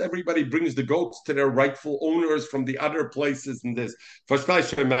goats. Everybody brings the goats to their rightful owners from the other places and this. Right?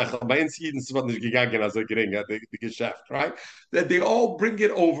 That they all bring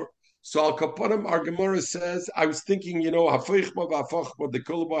it over. So Al Kapanim, our Gemara says, I was thinking, I'm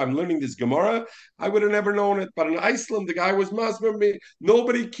learning this Gemara. I would have never known it. But in Iceland, the guy was masber me.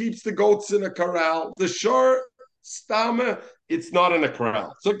 Nobody keeps the goats in a corral. The shore stama, it's not in a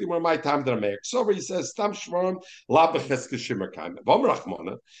corral. So my time that I make. So he says, Stam shvarim la becheske shimmer kaime.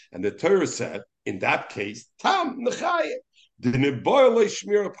 And the Torah said, in that case, tam nechayim. You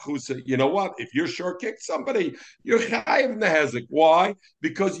know what? If you're sure kicked somebody, you're chayiv nehezik. Why?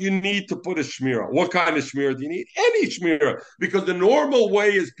 Because you need to put a shmira. What kind of shmira do you need? Any shmira. Because the normal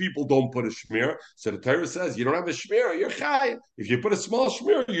way is people don't put a shmira. So the Torah says you don't have a shmira, you're chayiv. If you put a small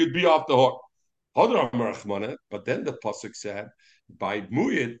shmira, you'd be off the hook. But then the pasuk said, by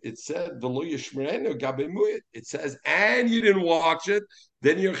muyid, it said v'lo yishmerenu gabe muyid. It says, and you didn't watch it,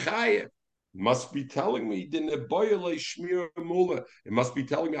 then you're chayiv. Must be telling me it must be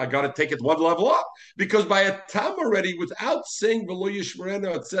telling me I got to take it one level up because by a tam already without saying v'lo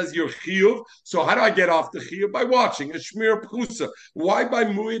yishmerena it says you're chiyuv. So how do I get off the chiyuv? By watching a shmir prusa. Why by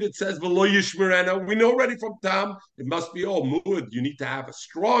muid it says v'lo yishmerena? We know already from tam it must be muid. You need to have a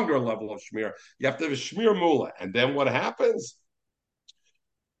stronger level of shmir. You have to have a shmir mula, and then what happens?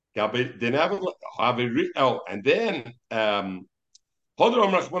 And then. And the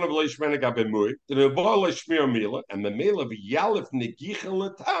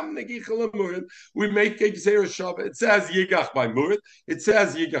we make Gzeira Shabbat. It says Yigach by Murid, it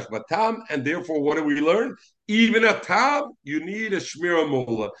says Yigach by Tam, and therefore what do we learn? Even a Tam, you need a Shmira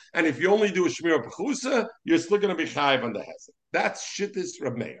Mula. And if you only do a Shmira Pechusa, you're still going to be Chayiv on the Hesed. That's Shittis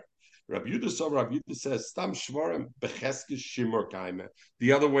Reb Meir. Rabbi Yudah says, Stam Shvarim Becheskes Shimur Kaime.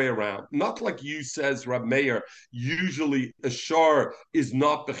 The other way around. Not like you says, Rabbi Meir, usually a shar is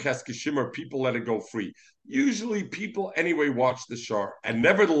not Becheskes Shimur. People let it go free. Usually people anyway watch the shar. And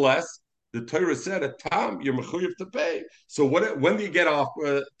nevertheless, the Torah said at Tam, you're mechuyev to pay. So when do you get off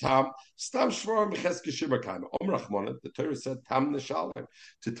Tam? Stam shvar mecheske shimmer kaima. The Torah said Tam neshalem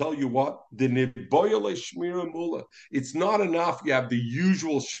to tell you what the neboyale shmira mula. It's not enough. You have the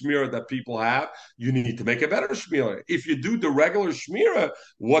usual shmira that people have. You need to make a better shmira. If you do the regular shmira,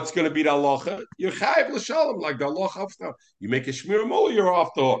 what's going to be the halacha? You're chayiv l'shalom like the halacha. You make a shmira mula, you're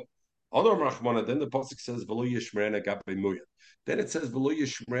off the hook. Then the pasuk says v'lo yishmerena gabe muyat. Then it says v'lo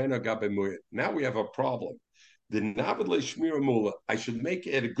yishmerena gabe muyat. Now we have a problem. The navid leishmira mula. I should make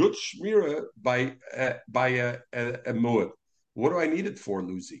it a good shmira by a muyat. What do I need it for,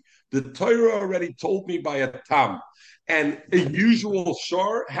 Lucy? The Torah already told me by a tam, and a usual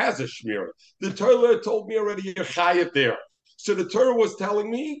shar has a shmira. The Torah told me already you're chayiv there. So the Torah was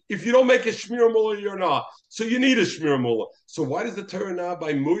telling me, if you don't make a shmir mullah, you're not. So you need a shmir mullah. So why does the Torah now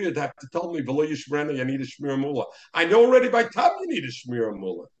by muyad have to tell me, v'lo yishmerena, you need a shmir mullah? I know already by tam you need a shmir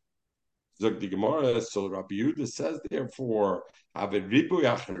mullah. Zog the Gemara, so Rabbi Yehuda says, therefore, have a ribu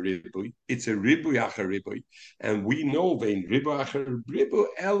acher ribu. It's a ribu acher ribu. And we know, vein ribu acher ribu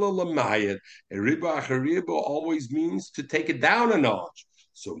elo lamayad. A ribu acher ribu always means to take it down a notch.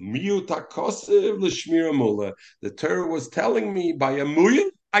 So miyutakosev l'shmira mula. The Torah was telling me by a muyah,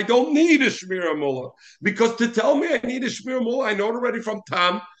 I don't need a shmira mula. Because to tell me I need a shmira mula, I know it already from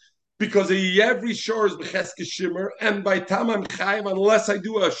Tam, because every shore is b'cheske shimmer, and by time I'm chayiv, unless I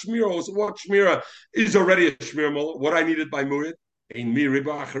do a shmira, what shmira is already a shmira, what I needed by mu'id, in me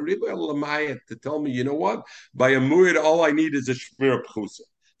riba riba to tell me, you know what? By a mu'id, all I need is a shmira pchusa.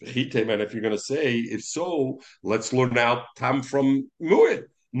 And if you're going to say, if so, let's learn out tam from mu'id.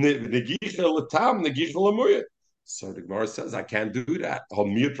 Negicha l'tam, negicha l'mu'id. So the Gemara says, I can't do that. The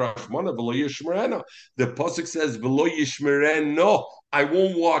pasuk says, "V'lo yishmereno." I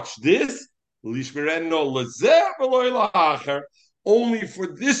won't watch this. Only for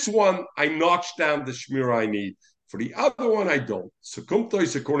this one, I notch down the shmir I need. For the other one, I don't. So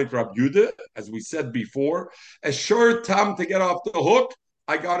kumtois according to Rabbi Yudah, as we said before, a short time to get off the hook,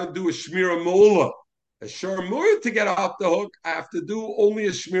 I got to do a shmir mola. A shor mu'id to get off the hook, I have to do only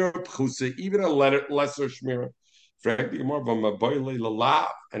a shmir pchusa, even a lesser shmir. Frankly, more of a maboyle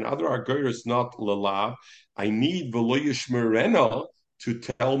lalav and other argoyers not lalav. I need v'lo yishmerena to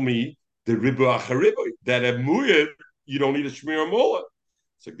tell me the ribu acharibu that a mu'id you don't need a shmir mola.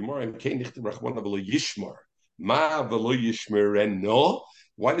 So Gemara and Kain nichtem rachmana v'lo yishmar ma v'lo yishmerena.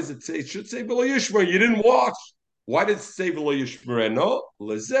 Why does it say? It should say v'lo yishmar. You didn't watch. Why did it say v'lo yishmerena?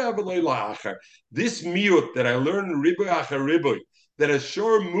 Lezeh v'lo la'achar. This miut that I learned ribu acharibu that a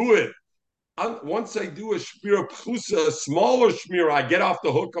shor mu'id. Once I do a shmira pchusa, a smaller shmira, I get off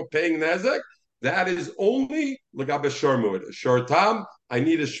the hook of paying nezek. That is only l'gab a shormuid. A shortam, I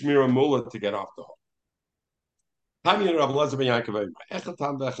need a shmira mula to get off the hook. Tanya Rabbi Lezer ben Yaakov,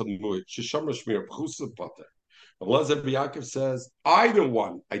 echatam v'echad muid, sheshamra shmira pchusa poter. Rabbi Lezer ben Yaakov says, either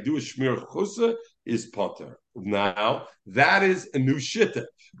one, I do a shmira pchusa, is poter. Now, that is a new shitta.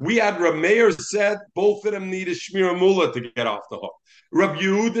 We had Rameir said, both of them need a shmira mula to get off the hook. Rabbi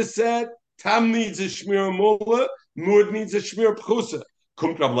Yehuda said, Tam needs a shmir mula, Muad needs a shmir pchusa.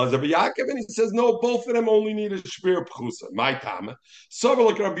 Kumt Rav Lezer Yaakov, and he says, no, both of them only need a shmir pchusa. My Tama. So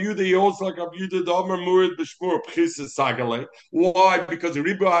like Rabbi Yehuda, he also like Rabbi Yehuda, Domer Muad b'shmur pchusa sagale. Why? Because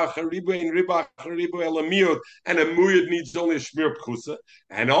riba acharibu and riba acharibu elamiut, and a Muad needs only a shmir pchusa.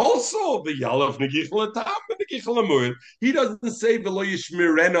 And also the yalav negichel tam and negichel muad. He doesn't say v'lo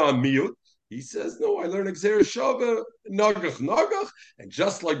yishmirena miut. He says, no, I learned Xer Shava, Nagach. And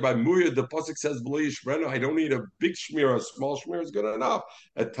just like by Muyad, the Pasuk says, I don't need a big shmir, a small shmir is good enough.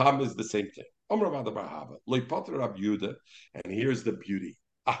 A tam is the same thing. And here's the beauty.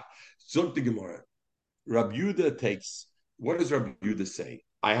 Zog the Gemara. Rabbi Yudah takes, what does Rabbi Yudah say?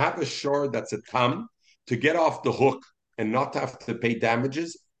 I have a shore that's a tam to get off the hook and not have to pay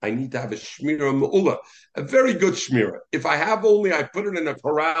damages. I need to have a shmira me'ula, a very good shmira. If I have only, I put it in a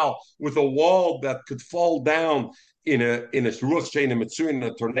corral with a wall that could fall down in a ruach chain and mitzvah in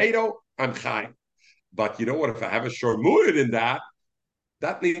a tornado, I'm chayim. But you know what? If I have a shor mu'id in that,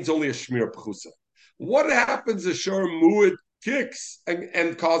 that needs only a shmira pchusa. What happens if shor mu'id kicks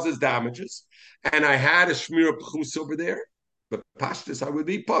and causes damages? And I had a shmira pchusa over there, but pashtus I would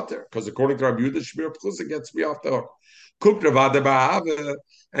be potter because according to Rabbi Yehuda, shmira pchusa gets me off the hook.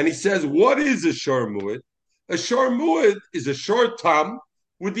 And he says, what is a shor mu'id? A shor mu'id is a short tam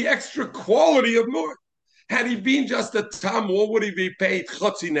with the extra quality of mu'id. Had he been just a tam, what would he be paid?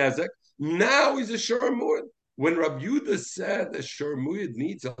 Chotzi nezek. Now he's a shor mu'id. When Rabbi Yehuda said a shor mu'id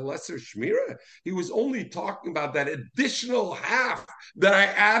needs a lesser shmira, he was only talking about that additional half that I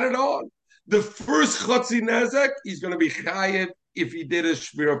added on. The first chotzi nezek, he's going to be chayiv if he did a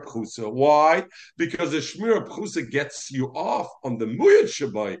shmira pchusa. Why? Because the shmira pchusa gets you off on the muyad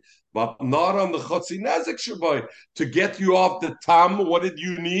shabai, but not on the chotzi nezek shabai. To get you off the tam, what did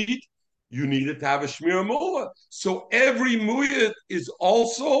you need? You needed to have a shmira mula. So every muyad is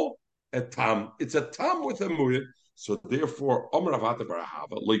also a tam. It's a tam with a muyad. So therefore,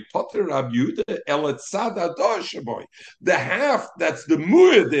 the half that's the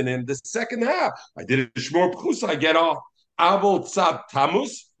muyad in him, the second half, I did a shmor pchusa, I get off. Avol tzad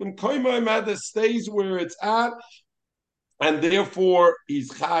tamus, when koimah mada stays where it's at, and therefore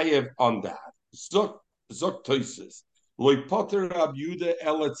he's chayev on that. Zok toises. Loi poter Rab Yuda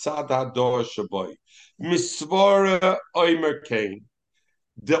el tzad hador shaboy. Misvara oimer kain.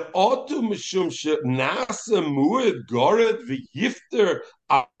 The auto mishum nasa muad gored v'yifter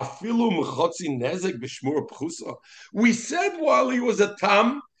afilu mechotzi nezek b'shmur pchusa. We said while he was a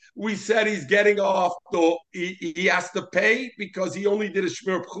tam, we said he's getting off he has to pay because he only did a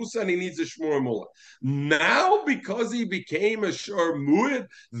shmur pchusa and he needs a shmur mula. Now, because he became a shur muad,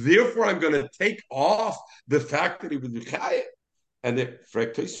 therefore I'm going to take off the fact that he would be chayiv. And the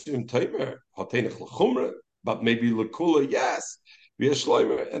frektosim timer hatenech l'chumra, but maybe l'kula, yes. And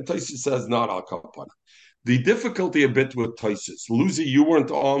Taisus says, not al kapana. The difficulty a bit with Taisus, Lucy, you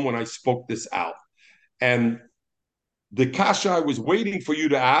weren't on when I spoke this out. And The kasha I was waiting for you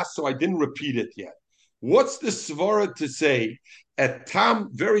to ask, so I didn't repeat it yet. What's the svara to say? At tam,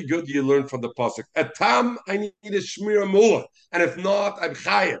 very good. You learn from the pasuk. At tam, I need a shmira mula, and if not, I'm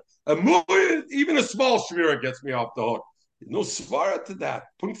chayav. A mula, even a small shmira gets me off the hook. There's no svara to that.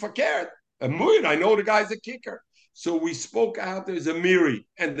 Punkt fakert. A mula, I know the guy's a kicker. So we spoke out. There's a miri,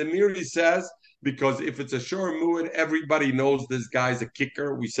 and the miri says, because if it's a shor muad, everybody knows this guy's a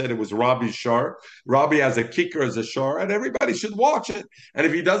kicker. We said it was Rabbi's shor. Rabbi has a kicker as a shor, and everybody should watch it. And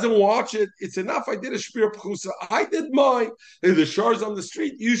if he doesn't watch it, it's enough. I did a shpir pchusa. I did mine. If the shor's on the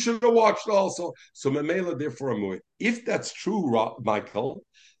street, you should have watched also. So memela, therefore, a muad. If that's true, Michael,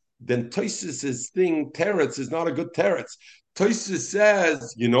 then Toysis's thing, teretz, is not a good teretz. Toysis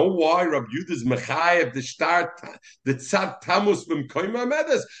says, you know why Rabbi Yuda's mechayev the start the tzad tamus b'mkoyma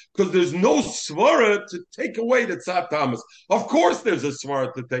medes, because there's no svara to take away the tzad tamus. Of course, there's a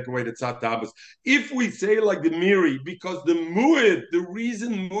svara to take away the tzad tamus. If we say like the miri, because the muid, the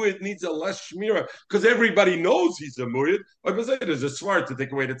reason muid needs a less shmira, because everybody knows he's a muid. I would say there's a svara to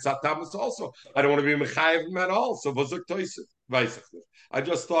take away the tzad tamus also. I don't want to be mechayev him at all. So v'zuk Toysis. I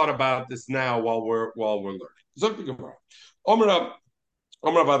just thought about this now while we're learning. Zok the Gemara. Omra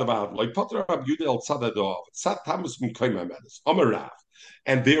Badabav, like Potter Rab Yudel Tzadadov, Tzad Tamus Mkoima Medis, Omarav.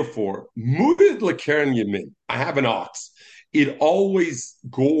 And therefore, Mudid Lekern Yamin, I have an ox. It always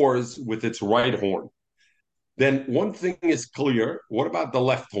gores with its right horn. Then one thing is clear. What about the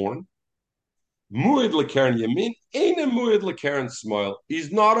left horn? Muid Lekern Yamin ain't a Muid Lekern Smile.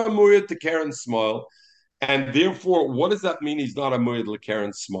 He's not a Muid to Karen Smile. And therefore, what does that mean? He's not a Muid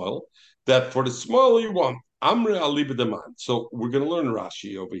Lekern Smile. That for the smile you want. Amre alibedaman. So we're going to learn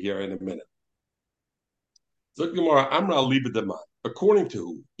Rashi over here in a minute. Amre alibedaman. According to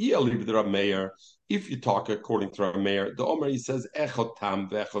who? If you talk according to Rameir, the Omer, he says echod tam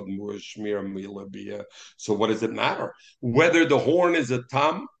vechod mu'shmir milabia. So what does it matter whether the horn is a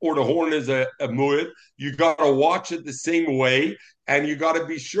tam or the horn is a mu'id? You got to watch it the same way, and you got to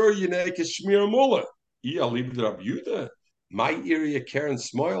be sure you make a shmir mullah. My area, Karen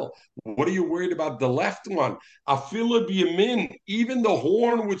Smoil. What are you worried about the left one? Afila biyamin, even the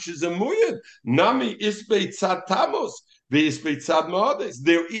horn, which is a muyad. Nami isbeit tzatamos, ve'isbeit tzadmades.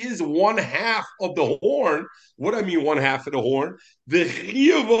 There is one half of the horn. What do I mean, one half of the horn? The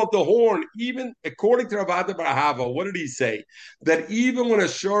chiyuv of the horn, even according to Rabbi Barahava, what did he say? That even when a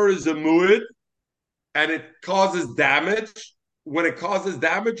shor is a muyad and it causes damage, when it causes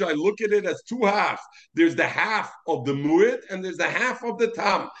damage, I look at it as two halves. There's the half of the mu'id and there's the half of the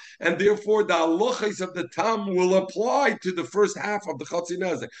tam. And therefore, the halachas of the tam will apply to the first half of the chatzin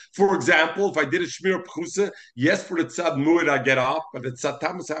nezek. For example, if I did a shmir pchusa, yes, for the tzad mu'id I get off, but the tzad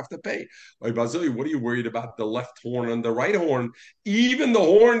tamus I have to pay. What are you worried about the left horn and the right horn? Even the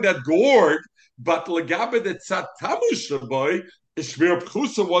horn that gored, but legabe the tzad tamus shaboy, shmir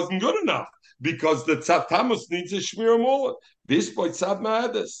pchusa wasn't good enough, because the tzad tamus needs a shmir mullah. This by tzad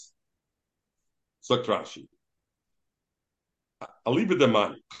ma'adas. So Rashi. Aliba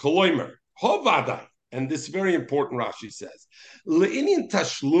deman choloimer hovadai, and this very important Rashi says le'inin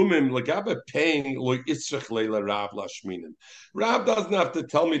tashlumim legabe paying lo itzrich leila Rav lashminin. Rav doesn't have to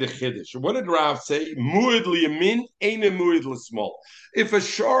tell me the chiddush. What did Rav say? Muid liyamin ain't a muid l'small. If a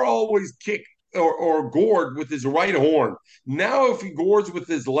shar always kicked or gored with his right horn. Now, if he gores with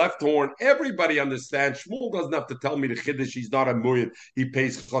his left horn, everybody understands. Shmuel doesn't have to tell me the chiddush. He's not a muyid. He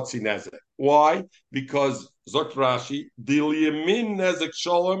pays chotzi nezek. Why? Because Zok Rashi, Diliyamin nezek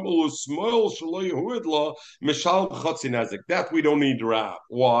shalom ulusmoil shaloy huidla mishal chotzi nezek. That we don't need to wrap.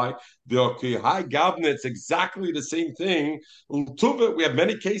 Why? The high gavna, it's exactly the same thing. Tuva, we have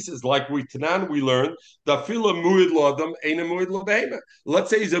many cases like Tanan we learned that fila muid lodam ain't a muid labehema. Let's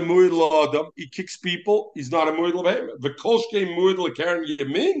say he's a muid lodam, he kicks people, he's not a muid labehema. The kolshke muid lekaren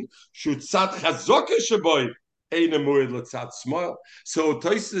yamin should tzat chazoka shaboy. So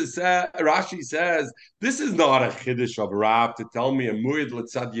Rashi says this is not a chiddush of Rav to tell me a mu'id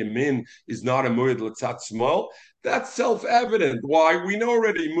letzad yamin is not a mu'id letzad small. That's self-evident. Why? We know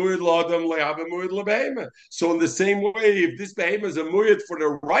already mu'id ladam le'hav a mu'id lebehema. So in the same way, if this behema is a mu'id for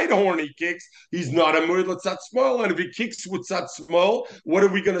the right horn he kicks, he's not a mu'id letzad small. And if he kicks with tzad small, what are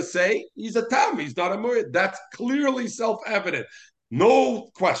we going to say? He's a tam. He's not a mu'id. That's clearly self-evident. No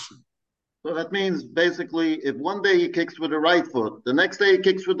question. So that means basically, if one day he kicks with the right foot, the next day he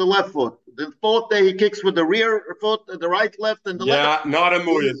kicks with the left foot, the fourth day he kicks with the rear foot, the right, left, and the left. Yeah, not a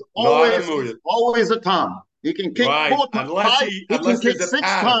muyid. Always a tom. He can kick 4 times. He can kick 6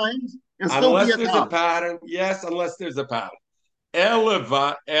 times and still be a tom. Unless there's a pattern. Yes, unless there's a pattern. Ela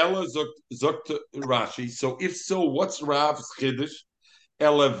zok Rashi. So if so, what's Rav's chiddush?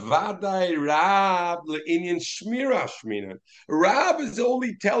 Elevadai Rab le'inyan shmira shminan. Rab is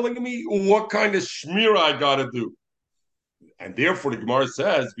only telling me what kind of shmira I got to do. And therefore, the Gemara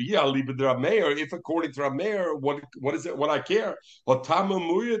says, "Yeah, leave it to Meir." If according to Meir, what is it? What I care?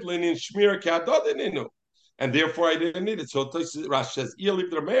 And therefore, I didn't need it. So Rashi says, "Yeah, leave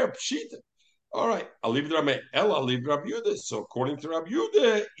it to Meir." Pshita. All right, I'll leave it to Rabbi Ella, I'll leave it to Rabbi Yudah. So according to Rabbi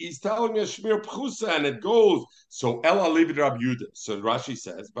Yudah, he's telling me a Shmir Pchusa, and it goes, so Ella, I'll leave it to Rabbi Yudah. So Rashi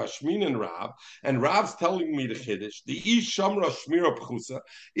says, Bashmin and Rab's telling me the Chiddush, the Ish Shamra Shmir Pchusa,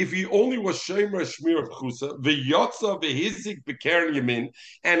 if he only was Shemra Shmir Pchusa, the Yotza, the Hizik, Bekern Yamin,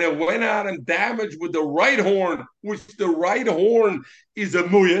 and it went out and damaged with the right horn, which the right horn is a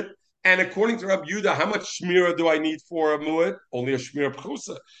muyat. And according to Rabbi Yudah, how much shmira do I need for a muad? Only a shmira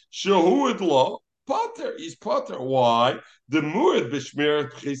pchusa. Shahuad law, potter. He's potter. Why? The muad b'shmira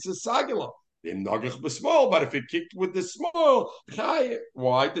pchusa sagila. In nagach b'small, but if it kicked with the small, chayeh.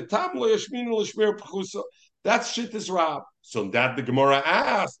 Why? The tam lo yashmina l'shmira pchusa. That's shittas Rab. So that the Gemara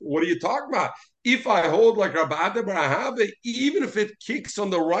asked, what are you talking about? If I hold like Rabbi Ada Barahave, even if it kicks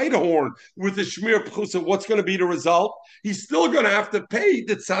on the right horn with the Shmir Pchusa, what's going to be the result? He's still going to have to pay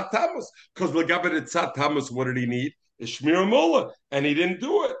the Tzat Tamus. Because Lagabe the Tzat Tamus, what did he need? A Shmir Mullah. And he didn't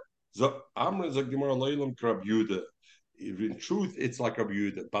do it. So Amr is a Gemara Leilam Krab Yudah. In truth, it's like Rabbi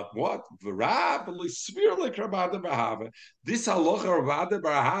Yehuda. But what? Like this halacha Rabbi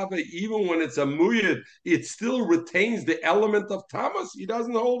Barahava, even when it's a muyid, it still retains the element of Tamas. He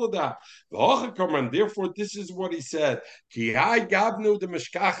doesn't hold of that. And therefore, this is what he said. When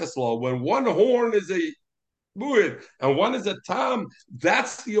one horn is a muyid and one is a tam,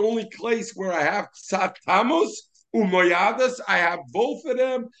 that's the only place where I have tzat tamus umoyadas. I have both of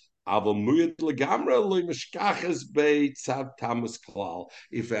them. If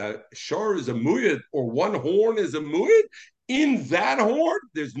a shor is a muyad or one horn is a muyad, in that horn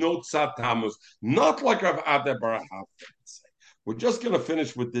there's no tzad tamus. Not like Rav Ada Barahava. We're just going to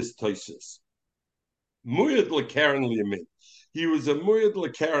finish with this toisus. Muyad lekaren liyamin. He was a muyad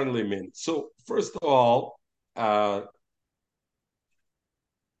lekaren liyamin. So first of all,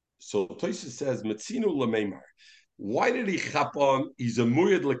 so toisus says metzinu lemeimar. Why did he chap on? He's a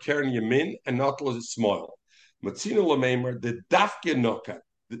muyad lekern yamin and not small. Matzino lemeimer the dafkin noka,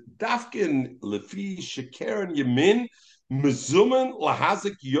 the dafkin lefi shekeren yamin mezuman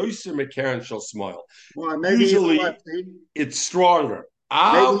lahazik yoser mekeren shall smile. Well, maybe usually it's stronger.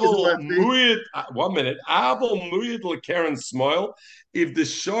 Aval muyad. 1 minute. Aval muyad lekeren smile. If the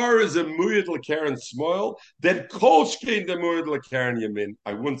shar is a muyad lekeren smile, then kolshkein the muyad lekeren yamin.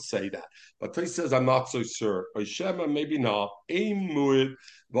 I wouldn't say that. But he says, I'm not so sure. Oishema, maybe not. Aim muid,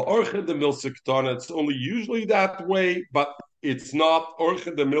 but orcha de mil sektana. It's only usually that way, but it's not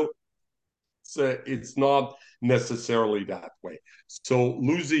orcha de mil. It's not necessarily that way. So,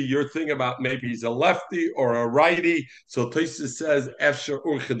 Lucy, your thing about maybe he's a lefty or a righty. So, Tosis says, Efsher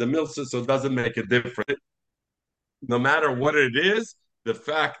orcha de milsa, so it doesn't make a difference. No matter what it is, the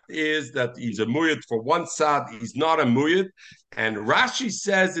fact is that he's a muyad for one side, he's not a muyad. And Rashi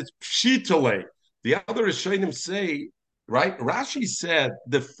says it's pshitale. The other Rishonim say, right? Rashi said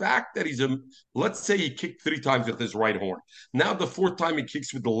the fact that he's let's say he kicked 3 times with his right horn. Now the 4th time he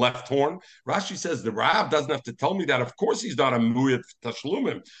kicks with the left horn. Rashi says the Rab doesn't have to tell me that. Of course he's not a muyad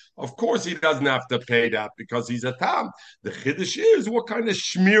tashlumim. Of course he doesn't have to pay that because he's a tam. The chiddush is what kind of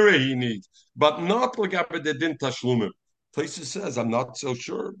shmira he needs, but not like the din tashlumim. Tosis says, I'm not so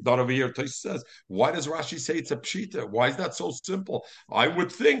sure. Not over here. Tosis says, why does Rashi say it's a pshita? Why is that so simple? I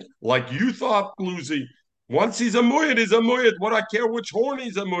would think, like you thought, Lucy, once he's a muyad, he's a muyad. What I care which horn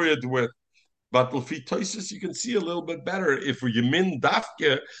he's a muyad with. But with Tosis, you can see a little bit better. If we yamin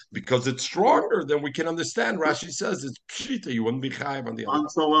dafke, because it's stronger, then we can understand. Rashi says it's pshita. You wouldn't be chayiv on the other.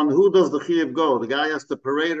 So on who does the chiyuv go? The guy has to parade